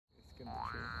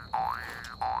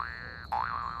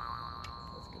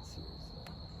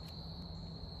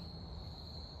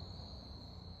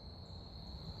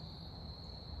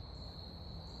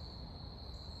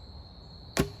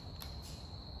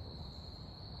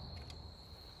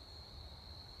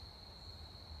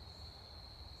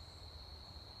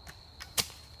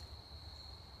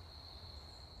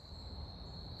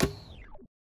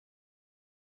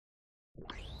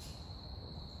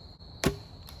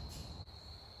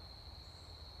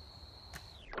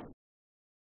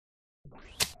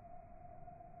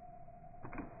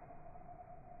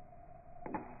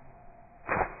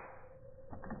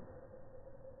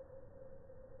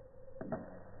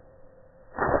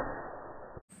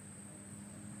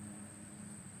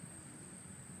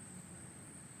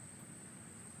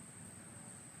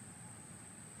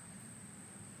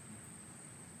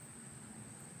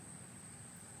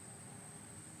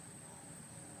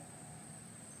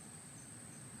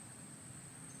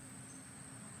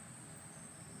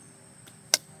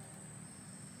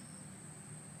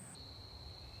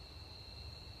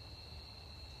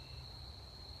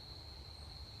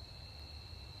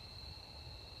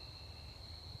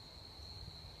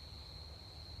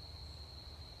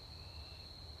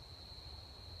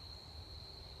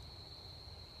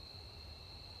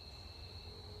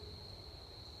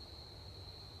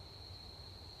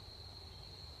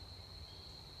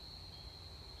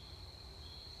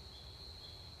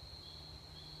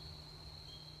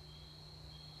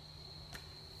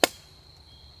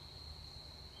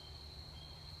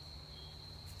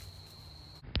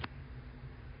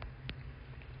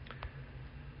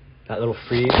that little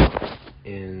freeze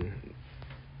in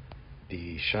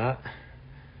the shot,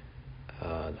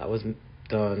 that was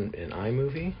done in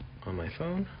iMovie on my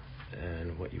phone.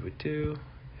 And what you would do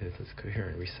is, let's go here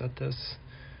and reset this.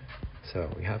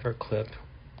 So we have our clip,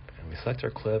 and we select our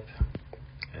clip,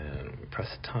 and we press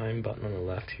the time button on the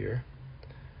left here.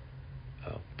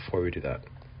 Before we do that,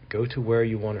 go to where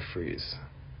you want to freeze.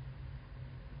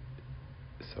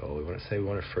 So we want to say we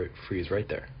want to freeze right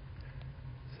there.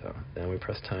 So then we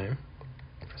press time,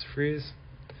 press freeze,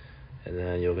 and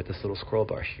then you'll get this little scroll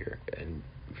bar here. And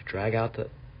if you drag out the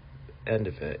end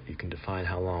of it, you can define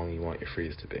how long you want your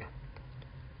freeze to be.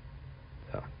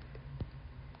 So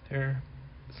there.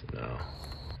 So now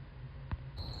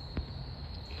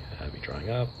you have me drawing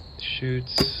up,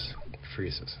 shoots,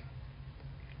 freezes,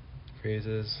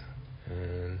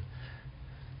 and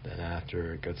then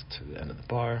after it gets to the end of the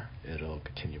bar, it'll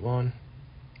continue on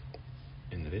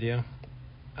in the video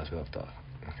as we left off.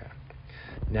 Okay.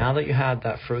 Now that you have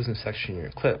that frozen section in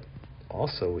your clip,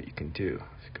 also what you can do,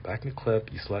 if you go back in the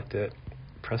clip, you select it,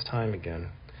 press time again.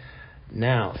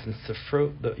 Now, since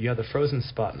you have the frozen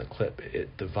spot in the clip,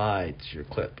 it divides your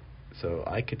clip. So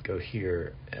I could go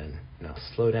here and now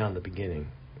slow down the beginning,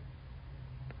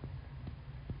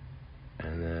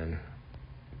 and then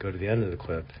go to the end of the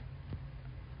clip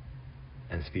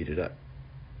and speed it up,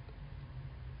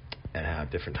 and have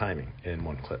different timing in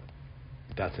one clip.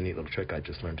 That's a neat little trick I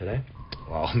just learned today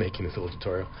while making this little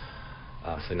tutorial.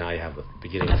 So now you have the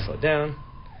beginning slowed down,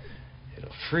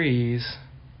 it'll freeze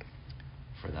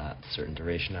for that certain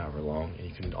duration, however long, and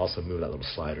you can also move that little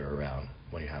slider around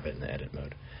when you have it in the edit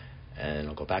mode, and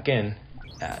it'll go back in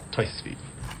at twice the speed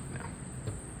now.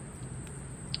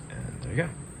 And there you go.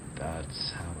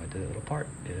 That's how I did a little part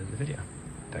in the video.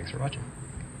 Thanks for watching.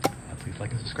 Please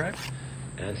like and subscribe,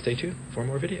 and stay tuned for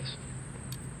more videos.